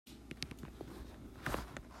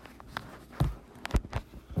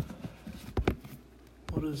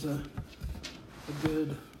is a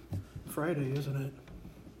good Friday, isn't it?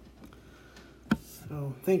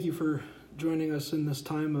 So thank you for joining us in this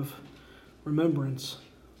time of remembrance.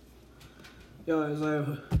 Yeah, as I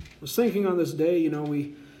was thinking on this day,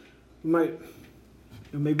 we might,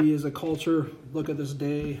 maybe as a culture, look at this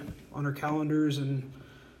day on our calendars and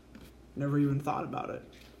never even thought about it.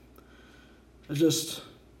 It's just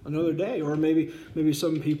another day. Or maybe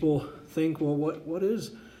some people think, well, what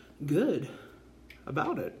is good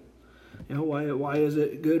about it? Why is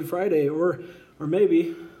it Good Friday? Or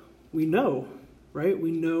maybe we know, right?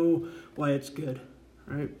 We know why it's good,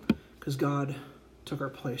 right? Because God took our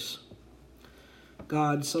place.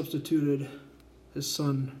 God substituted his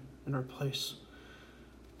son in our place.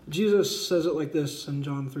 Jesus says it like this in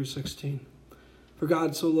John 3:16. For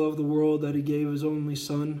God so loved the world that he gave his only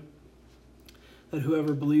son, that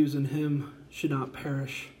whoever believes in him should not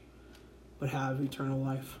perish, but have eternal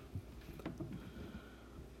life.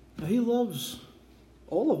 Now, he loves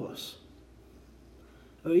all of us.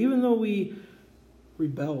 Even though we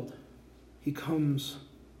rebelled, he comes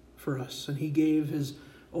for us, and he gave his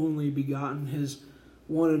only begotten, his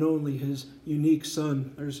one and only, his unique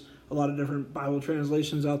son. There's a lot of different Bible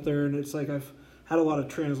translations out there, and it's like I've had a lot of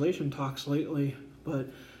translation talks lately,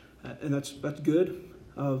 and that's good.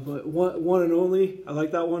 But one and only, I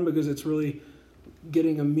like that one because it's really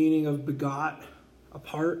getting a meaning of begot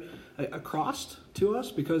across to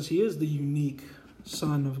us, because he is the unique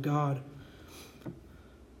Son of God.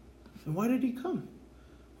 And why did he come?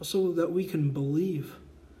 Well, so that we can believe.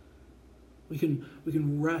 We can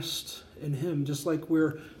rest in him, just like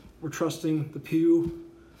we're trusting the pew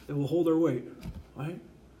that will hold our weight, right?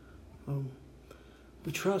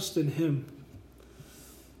 We trust in him.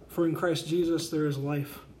 For in Christ Jesus there is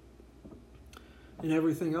life. In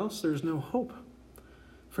everything else there is no hope.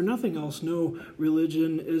 For nothing else, no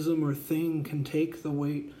religion, ism, or thing can take the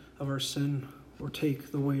weight of our sin or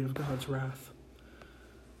take the weight of God's wrath.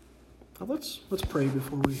 Now let's pray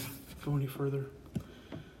before we go any further.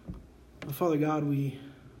 Father God, we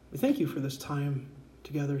thank you for this time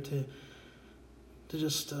together to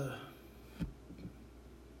just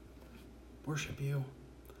worship you.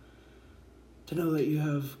 To know that you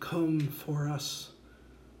have come for us.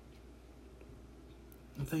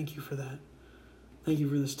 And thank you for that. Thank you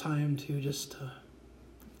for this time to just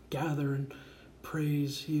gather and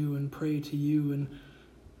praise you and pray to you and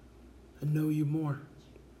know you more.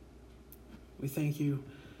 We thank you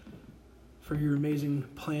for your amazing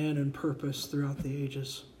plan and purpose throughout the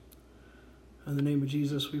ages. In the name of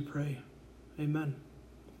Jesus we pray. Amen.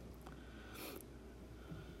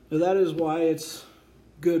 Now that is why it's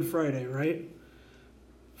Good Friday, right?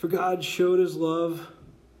 For God showed his love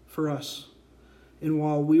for us, and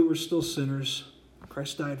while we were still sinners,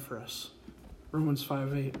 Christ died for us. Romans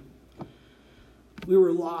 5:8. We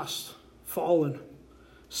were lost, fallen,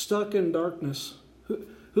 stuck in darkness. Who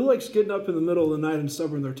likes getting up in the middle of the night and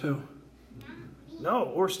stubbing their toe? No,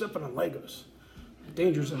 or stepping on Legos.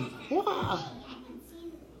 Danger zone.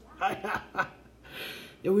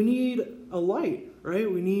 Yeah, we need a light, right?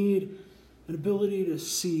 We need an ability to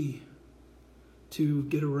see, to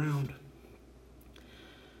get around.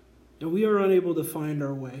 And we are unable to find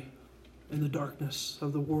our way in the darkness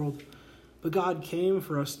of the world. But God came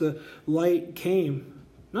for us. The light came,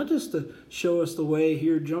 not just to show us the way,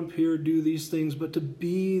 here, jump here, do these things, but to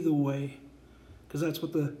be the way. Because that's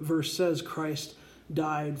what the verse says. Christ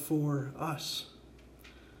died for us.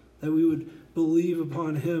 That we would believe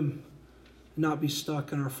upon him and not be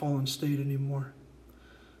stuck in our fallen state anymore.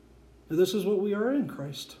 Now, this is what we are in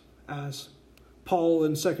Christ as. Paul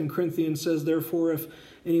in 2 Corinthians says, therefore, if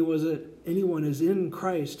anyone is in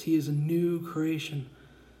Christ, he is a new creation.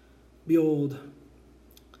 Behold.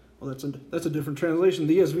 Well, that's a different translation.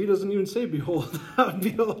 The ESV doesn't even say behold.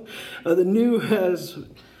 Behold. The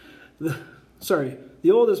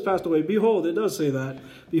old has passed away. Behold, it does say that.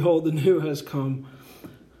 Behold, the new has come.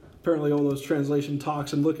 Apparently all those translation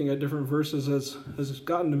talks and looking at different verses has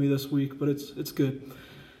gotten to me this week, but it's good.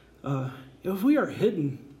 If we are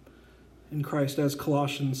hidden in Christ, as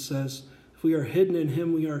Colossians says, if we are hidden in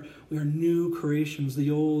him, we are new creations. The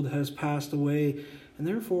old has passed away, and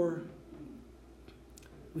therefore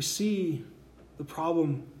we see the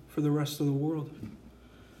problem for the rest of the world.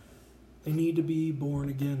 They need to be born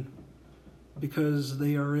again because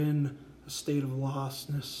they are in a state of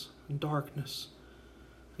lostness and darkness.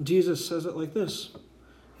 And Jesus says it like this.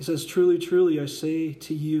 He says, truly, truly, I say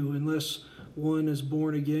to you, unless one is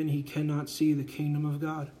born again, he cannot see the kingdom of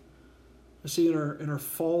God. I see in our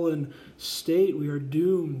fallen state, we are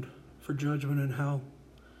doomed for judgment in hell.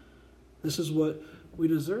 This is what we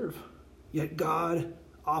deserve. Yet God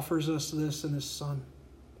offers us this in his Son.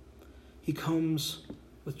 He comes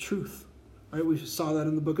with truth. Right? We saw that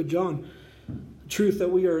in the book of John. The truth that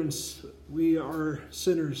we are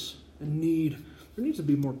sinners in need. There needs to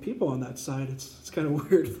be more people on that side. It's kind of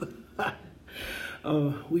weird.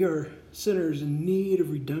 We are sinners in need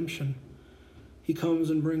of redemption. He comes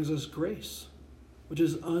and brings us grace, which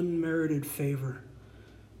is unmerited favor.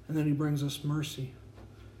 And then he brings us mercy.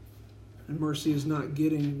 And mercy is not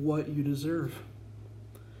getting what you deserve.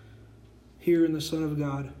 Here in the Son of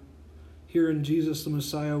God, here in Jesus the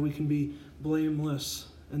Messiah, we can be blameless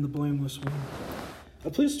and the blameless one.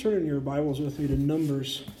 Please turn in your Bibles with me to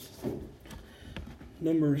Numbers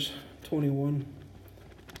 21.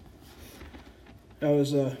 I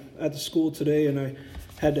was at the school today and I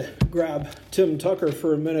had to grab Tim Tucker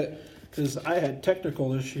for a minute because I had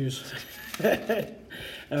technical issues. I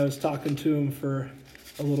was talking to him for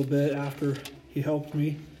a little bit after he helped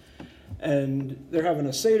me. And they're having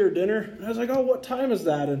a Seder dinner. And I was like, oh, what time is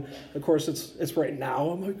that? And of course, it's right now.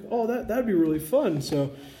 I'm like, oh, that'd be really fun.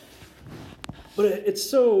 So, but it's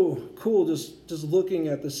so cool just looking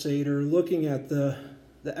at the Seder, looking at the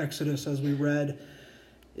Exodus as we read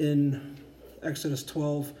in Exodus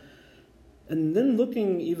 12. And then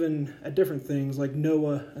looking even at different things like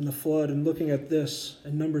Noah and the flood and looking at this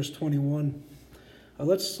in Numbers 21.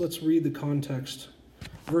 Let's read the context.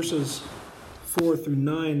 Verses 4 through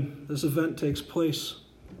 9, this event takes place.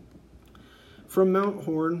 From Mount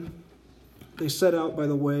Horn, they set out by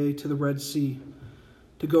the way to the Red Sea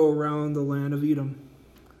to go around the land of Edom.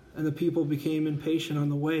 And the people became impatient on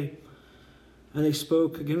the way, and they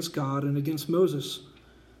spoke against God and against Moses.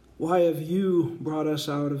 Why have you brought us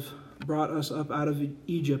up out of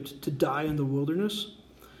Egypt to die in the wilderness?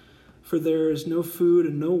 For there is no food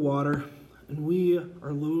and no water, and we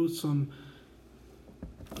are loathsome.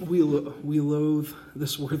 We loathe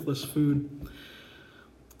this worthless food.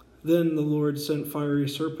 Then the Lord sent fiery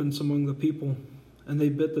serpents among the people, and they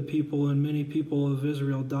bit the people, and many people of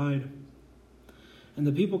Israel died. And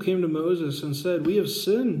the people came to Moses and said, we have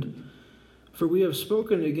sinned, for we have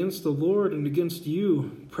spoken against the Lord and against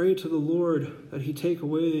you. Pray to the Lord that he take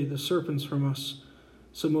away the serpents from us.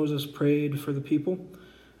 So Moses prayed for the people.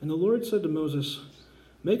 And the Lord said to Moses,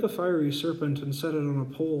 make a fiery serpent and set it on a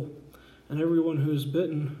pole. And everyone who is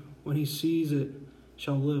bitten, when he sees it,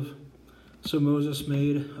 shall live. So Moses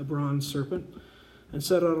made a bronze serpent and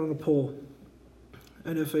set it on a pole.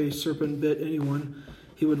 And if a serpent bit anyone,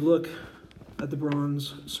 he would look at the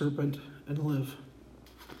bronze serpent and live.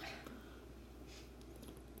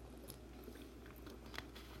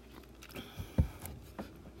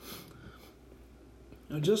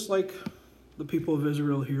 Now, just like the people of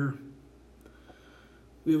Israel here,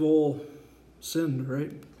 we've all sinned,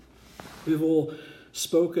 right? We've all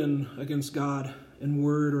spoken against God in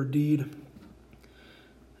word or deed.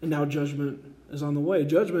 And now judgment is on the way.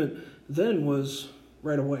 Judgment then was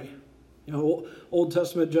right away. You know, Old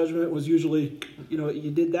Testament judgment was usually,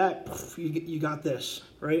 you did that, you got this,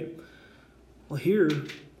 right? Well, here,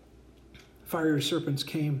 fiery serpents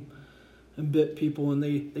came and bit people and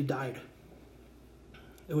they died.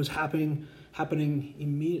 It was happening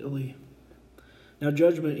immediately. Now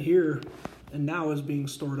judgment here and now is being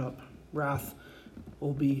stored up. Wrath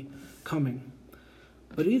will be coming.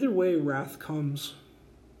 But either way wrath comes,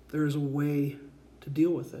 there is a way to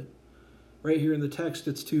deal with it. Right here in the text,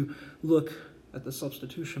 it's to look at the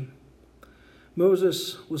substitution.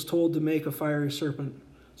 Moses was told to make a fiery serpent.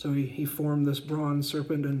 So he formed this bronze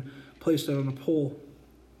serpent and placed it on a pole.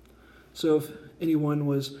 So if anyone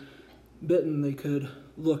was bitten, they could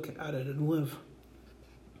look at it and live.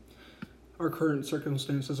 Our current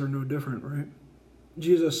circumstances are no different, right?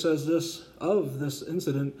 Jesus says this of this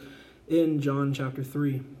incident in John chapter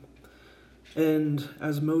 3. And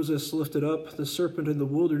as Moses lifted up the serpent in the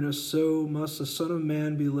wilderness, so must the Son of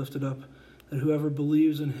Man be lifted up, that whoever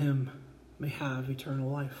believes in him may have eternal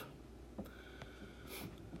life.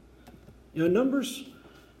 In Numbers,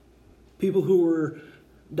 people who were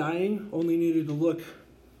dying only needed to look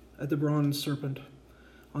at the bronze serpent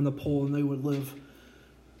on the pole and they would live.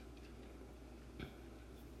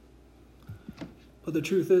 But the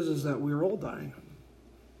truth is that we are all dying.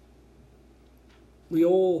 We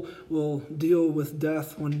all will deal with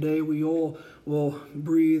death one day. We all will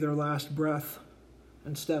breathe our last breath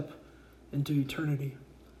and step into eternity.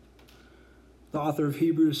 The author of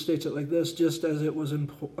Hebrews states it like this: just as it was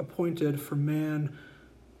appointed for man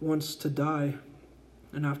once to die,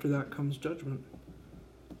 and after that comes judgment.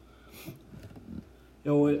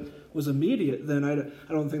 It was immediate then.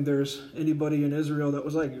 I don't think there's anybody in Israel that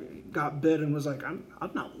was got bit and was like, I'm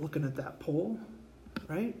not looking at that pole,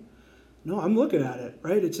 right? No, I'm looking at it,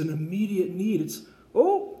 right? It's an immediate need. It's,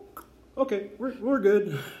 okay, we're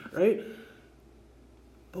good, right?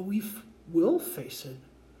 But we will face it.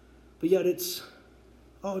 But yet it's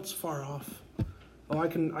far off. Oh, I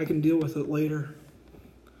can deal with it later.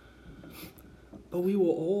 But we will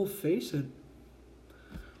all face it.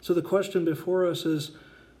 So the question before us is,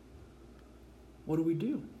 what do we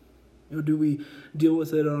do? Do we deal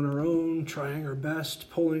with it on our own, trying our best,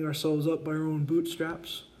 pulling ourselves up by our own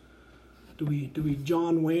bootstraps? Do we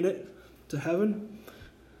John Wayne it to heaven,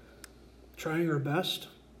 trying our best?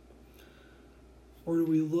 Or do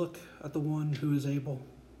we look at the one who is able?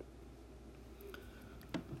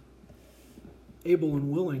 Able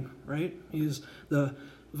and willing, right? He is the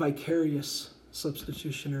vicarious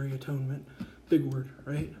substitutionary atonement. Big word,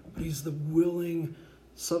 right? But he's the willing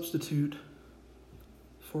substitute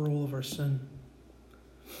for all of our sin.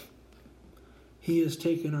 He has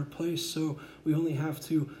taken our place, so we only have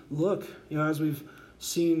to look, as we've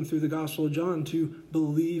seen through the Gospel of John, to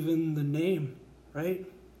believe in the name, right?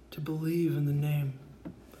 To believe in the name,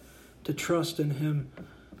 to trust in him,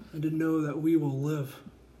 and to know that we will live.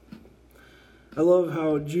 I love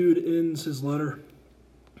how Jude ends his letter.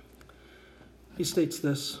 He states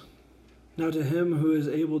this, "Now to him who is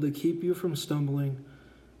able to keep you from stumbling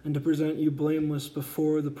and to present you blameless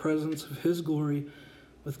before the presence of his glory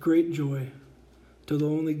with great joy, to the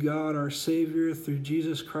only God, our Savior, through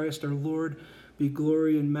Jesus Christ our Lord, be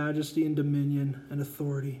glory and majesty and dominion and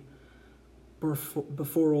authority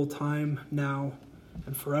before all time, now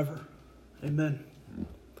and forever. Amen."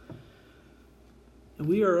 And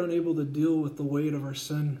we are unable to deal with the weight of our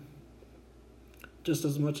sin just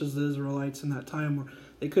as much as the Israelites in that time where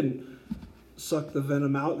they couldn't suck the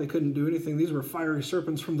venom out. They couldn't do anything. These were fiery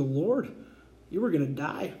serpents from the Lord. You were going to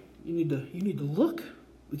die. You need to look.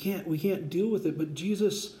 We can't deal with it, but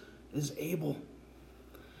Jesus is able.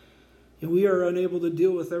 And we are unable to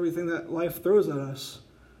deal with everything that life throws at us,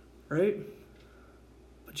 right?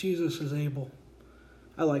 But Jesus is able.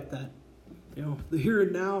 I like that. The here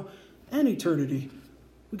and now and eternity.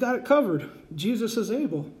 We got it covered. Jesus is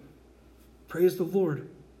able. Praise the Lord.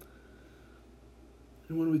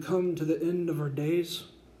 And when we come to the end of our days,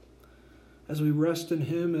 as we rest in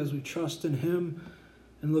him, as we trust in him,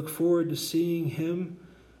 and look forward to seeing him,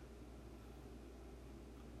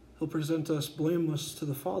 he'll present us blameless to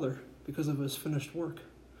the Father because of his finished work.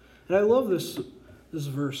 And I love this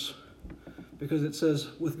verse because it says,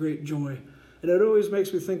 with great joy. And it always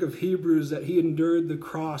makes me think of Hebrews, that he endured the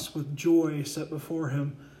cross with joy set before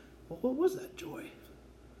him. Well, what was that joy?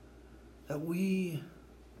 That we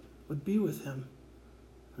would be with him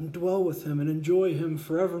and dwell with him and enjoy him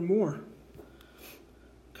forevermore.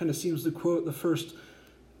 Kind of seems to quote the first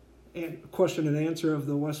question and answer of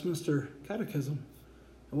the Westminster Catechism.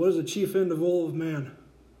 And what is the chief end of all of man?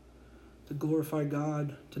 To glorify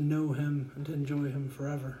God, to know him, and to enjoy him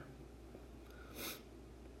forever.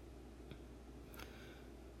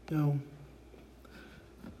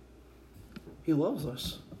 He loves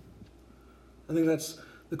us. I think that's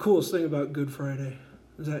the coolest thing about Good Friday,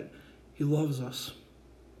 is that he loves us.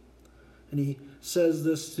 And he says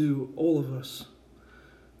this to all of us.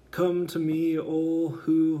 Come to me, all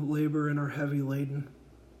who labor and are heavy laden,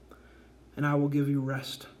 and I will give you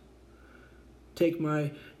rest. Take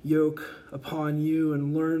my yoke upon you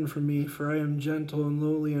and learn from me, for I am gentle and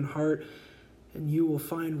lowly in heart, and you will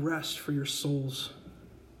find rest for your souls.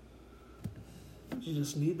 You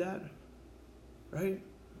just need that, right?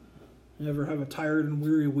 You ever have a tired and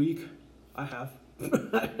weary week? I have.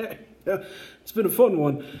 Yeah, it's been a fun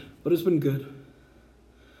one, but it's been good.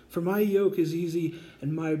 For my yoke is easy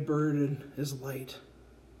and my burden is light.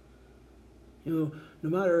 No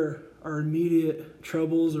matter our immediate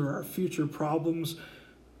troubles or our future problems,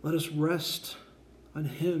 let us rest on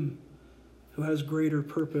him who has greater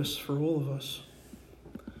purpose for all of us.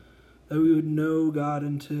 That we would know God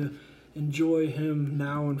and to enjoy him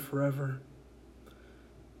now and forever.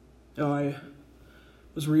 I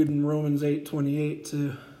was reading Romans 8:28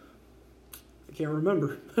 to, I can't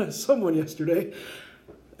remember, someone yesterday.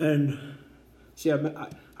 And see,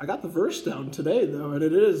 I got the verse down today though, and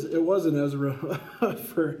it wasn't Ezra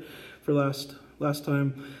for last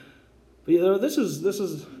time. But this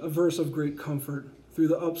is a verse of great comfort through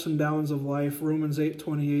the ups and downs of life. Romans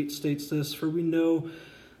 8:28 states this, for we know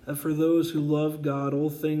that for those who love God, all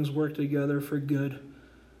things work together for good,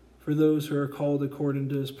 for those who are called according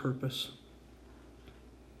to his purpose.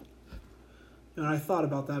 And I thought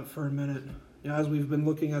about that for a minute. As we've been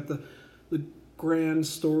looking at the grand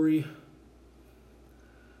story,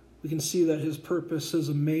 we can see that his purpose is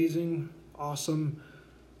amazing, awesome,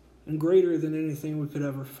 and greater than anything we could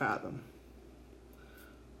ever fathom.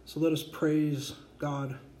 So let us praise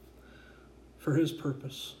God for his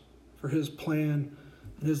purpose, for his plan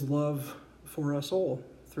and his love for us all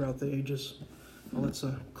throughout the ages. Now let's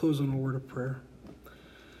close on a word of prayer.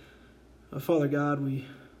 Father God, we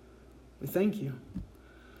thank you.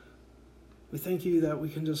 We thank you that we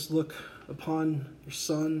can just look upon your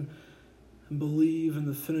Son and believe in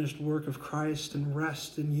the finished work of Christ and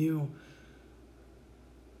rest in you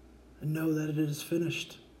and know that it is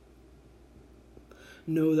finished.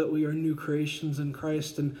 Know that we are new creations in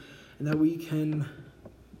Christ and that we can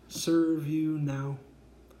serve you now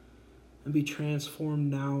and be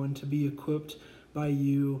transformed now and to be equipped by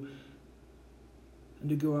you and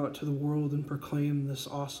to go out to the world and proclaim this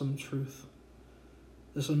awesome truth,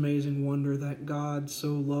 this amazing wonder that God so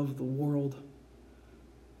loved the world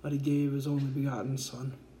that he gave his only begotten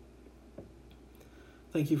Son.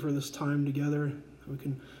 Thank you for this time together. We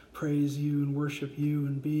can praise you and worship you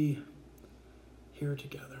and be here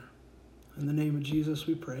together. In the name of Jesus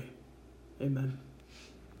we pray. Amen.